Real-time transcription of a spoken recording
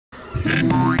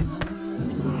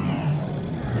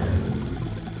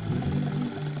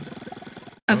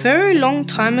A very long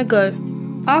time ago,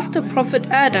 after Prophet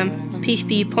Adam, peace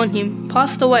be upon him,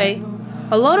 passed away,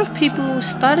 a lot of people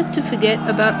started to forget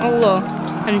about Allah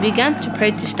and began to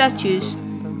pray to statues.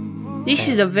 This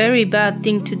is a very bad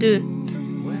thing to do.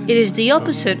 It is the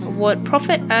opposite of what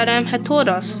Prophet Adam had taught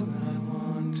us.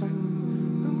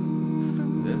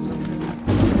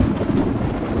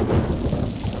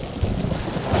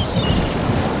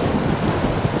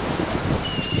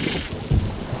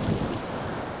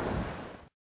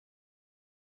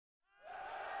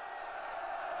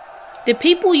 The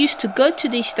people used to go to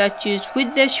these statues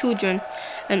with their children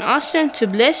and ask them to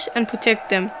bless and protect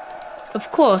them.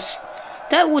 Of course,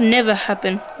 that would never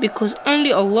happen because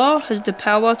only Allah has the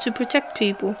power to protect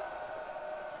people.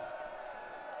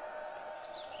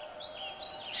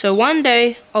 So one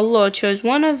day, Allah chose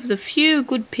one of the few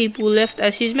good people left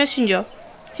as His messenger.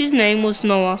 His name was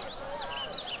Noah.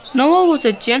 Noah was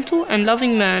a gentle and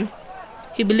loving man.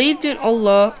 He believed in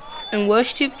Allah and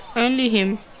worshipped only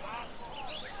Him.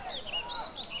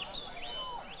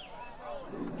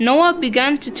 Noah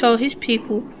began to tell his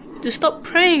people to stop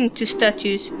praying to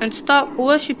statues and start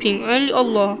worshipping only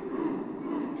Allah.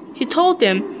 He told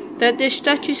them that their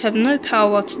statues have no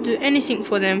power to do anything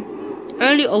for them,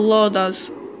 only Allah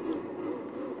does.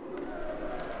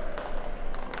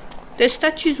 Their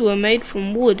statues were made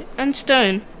from wood and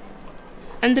stone,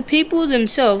 and the people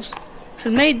themselves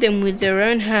had made them with their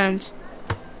own hands.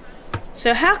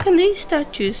 So how can these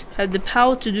statues have the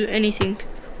power to do anything?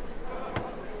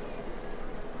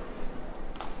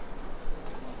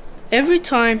 Every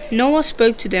time Noah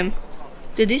spoke to them,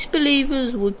 the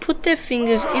disbelievers would put their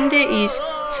fingers in their ears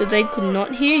so they could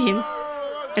not hear him,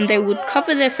 and they would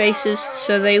cover their faces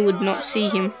so they would not see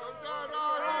him.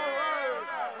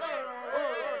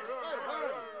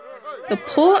 The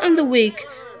poor and the weak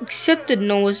accepted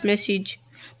Noah's message,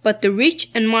 but the rich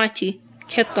and mighty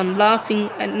kept on laughing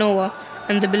at Noah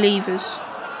and the believers.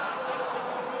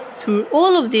 Through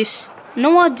all of this,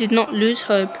 Noah did not lose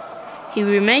hope. He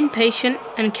remained patient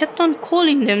and kept on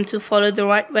calling them to follow the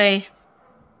right way.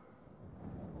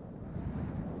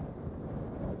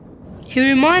 He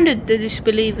reminded the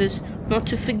disbelievers not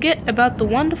to forget about the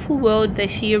wonderful world they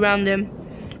see around them,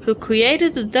 who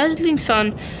created the dazzling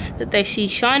sun that they see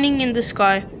shining in the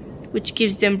sky, which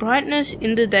gives them brightness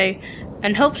in the day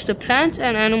and helps the plants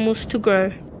and animals to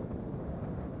grow,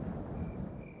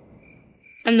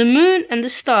 and the moon and the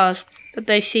stars that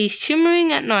they see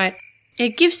shimmering at night.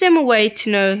 It gives them a way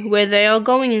to know where they are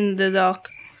going in the dark,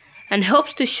 and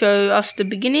helps to show us the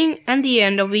beginning and the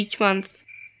end of each month.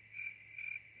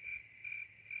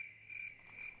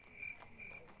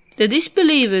 The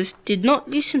disbelievers did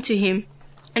not listen to him,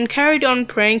 and carried on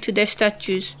praying to their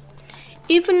statues.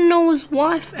 Even Noah's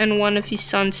wife and one of his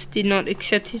sons did not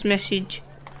accept his message.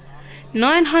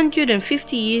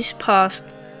 950 years passed,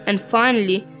 and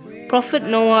finally, Prophet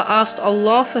Noah asked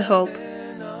Allah for help.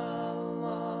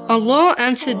 Allah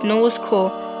answered Noah's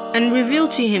call and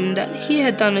revealed to him that he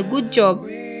had done a good job.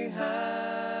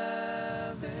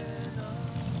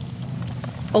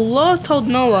 Allah told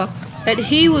Noah that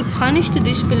He would punish the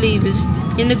disbelievers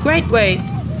in a great way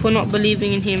for not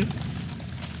believing in Him.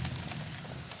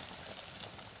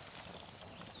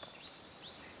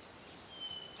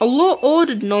 Allah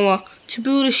ordered Noah to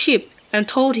build a ship and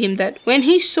told him that when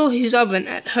he saw his oven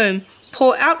at home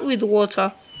pour out with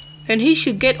water, and he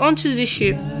should get onto the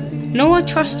ship. Noah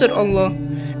trusted Allah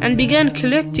and began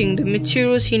collecting the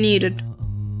materials he needed.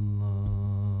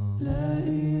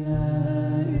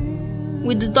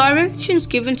 With the directions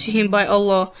given to him by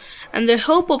Allah and the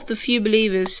help of the few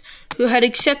believers who had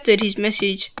accepted his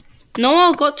message,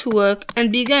 Noah got to work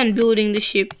and began building the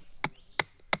ship.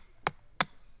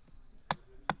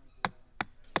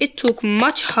 It took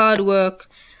much hard work.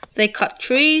 They cut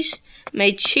trees,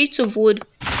 made sheets of wood,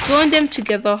 joined them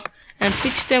together, and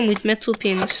fixed them with metal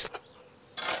pins.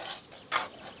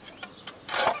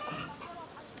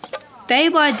 Day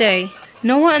by day,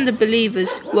 Noah and the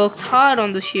believers worked hard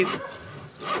on the ship.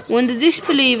 When the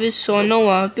disbelievers saw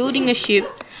Noah building a ship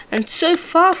and so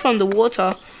far from the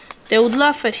water, they would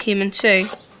laugh at him and say,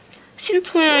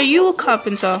 "Since when are you a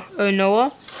carpenter, O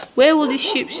Noah? Where will this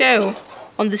ship sail?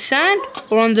 On the sand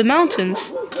or on the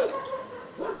mountains?"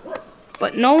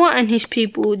 But Noah and his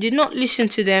people did not listen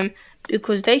to them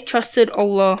because they trusted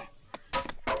Allah.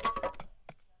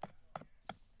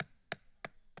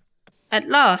 At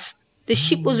last, the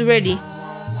ship was ready.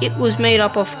 It was made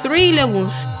up of 3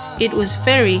 levels. It was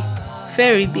very,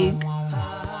 very big.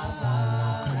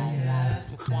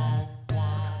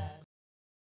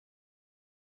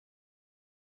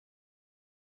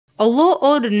 Allah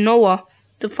ordered Noah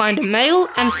to find a male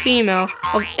and female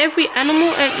of every animal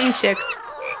and insect,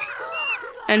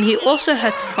 and he also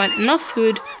had to find enough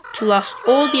food to last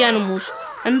all the animals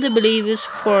and the believers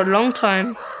for a long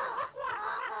time.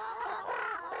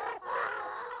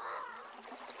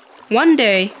 One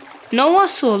day, Noah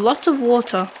saw a lot of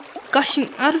water gushing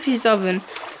out of his oven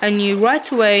and knew right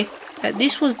away that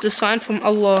this was the sign from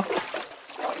Allah.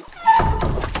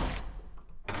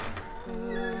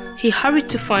 He hurried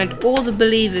to find all the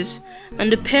believers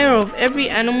and a pair of every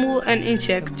animal and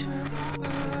insect.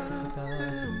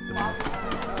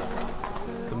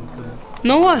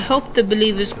 Noah helped the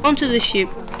believers onto the ship.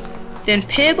 Then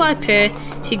pair by pair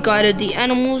he guided the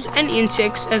animals and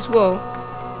insects as well.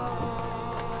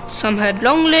 Some had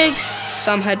long legs,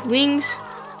 some had wings,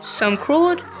 some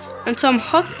crawled, and some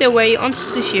hopped their way onto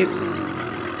the ship.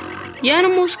 The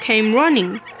animals came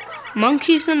running: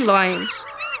 monkeys and lions,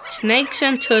 snakes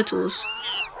and turtles,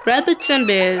 rabbits and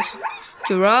bears,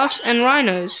 giraffes and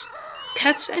rhinos,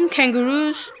 cats and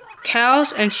kangaroos,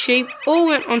 cows and sheep all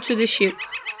went onto the ship.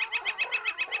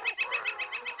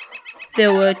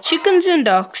 There were chickens and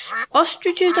ducks,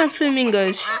 ostriches and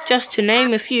flamingos, just to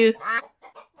name a few.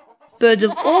 Birds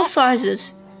of all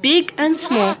sizes, big and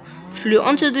small, flew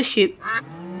onto the ship.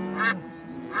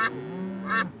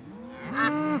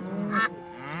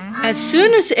 As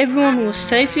soon as everyone was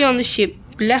safely on the ship,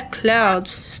 black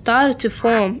clouds started to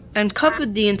form and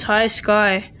covered the entire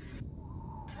sky.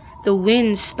 The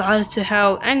winds started to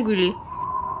howl angrily.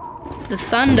 The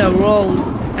thunder rolled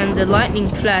and the lightning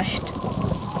flashed.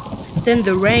 Then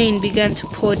the rain began to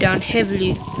pour down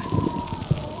heavily.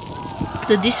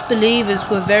 The disbelievers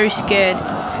were very scared,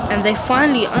 and they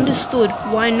finally understood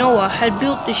why Noah had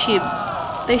built the ship.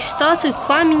 They started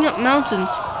climbing up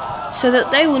mountains so that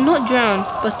they would not drown,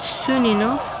 but soon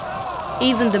enough,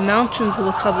 even the mountains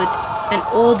were covered and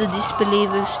all the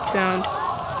disbelievers drowned.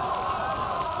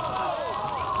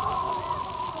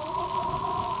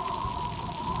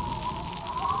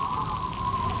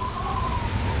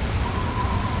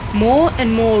 More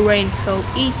and more rain fell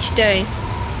each day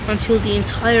until the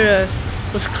entire earth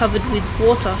was covered with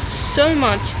water so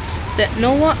much that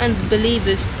Noah and the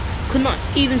believers could not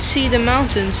even see the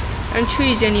mountains and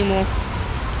trees anymore.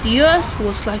 The earth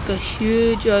was like a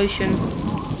huge ocean.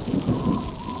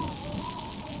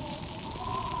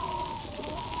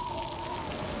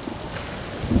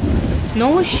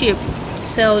 Noah's ship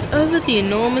sailed over the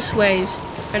enormous waves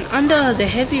and under the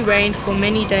heavy rain for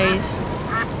many days,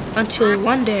 until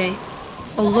one day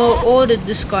Allah ordered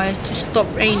the sky to stop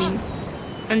raining,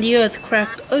 and the earth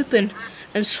cracked open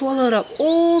and swallowed up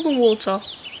all the water.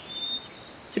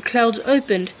 The clouds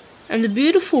opened, and the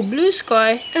beautiful blue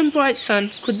sky and bright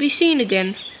sun could be seen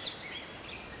again.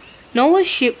 Noah's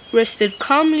ship rested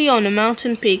calmly on a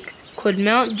mountain peak called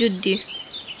Mount Judi.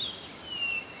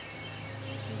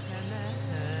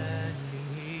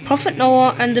 Prophet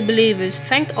Noah and the believers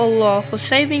thanked Allah for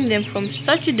saving them from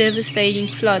such a devastating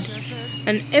flood,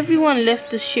 and everyone left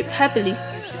the ship happily.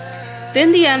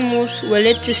 Then the animals were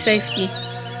led to safety.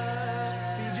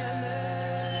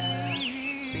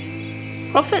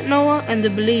 Prophet Noah and the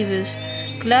believers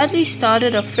gladly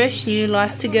started a fresh new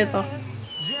life together.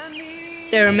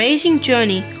 Their amazing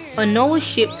journey on Noah's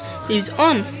ship lives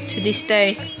on to this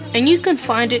day, and you can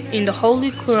find it in the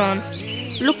Holy Quran.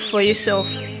 Look for yourself.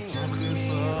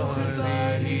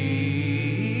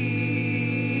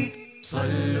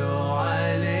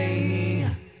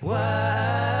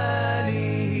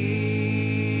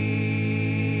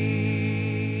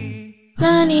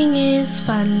 Learning is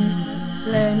fun,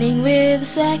 learning with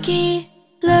Zaky.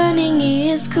 Learning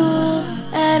is cool,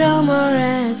 at home or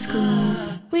at school.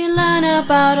 We learn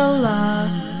about Allah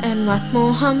and what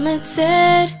Muhammad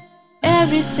said.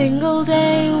 Every single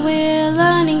day we're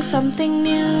learning something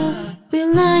new.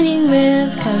 We're learning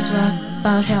with Kazwa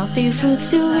about healthy foods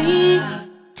to eat.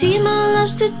 Tima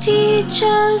loves to teach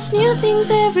us new things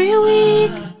every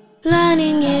week.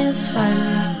 Learning is fun,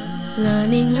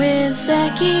 learning with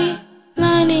Zaky.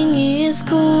 Learning is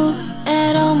cool,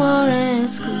 at home or at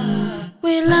school.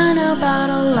 We learn about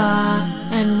Allah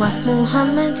and what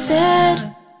Muhammad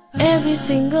said. Every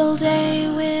single day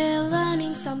we're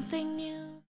learning something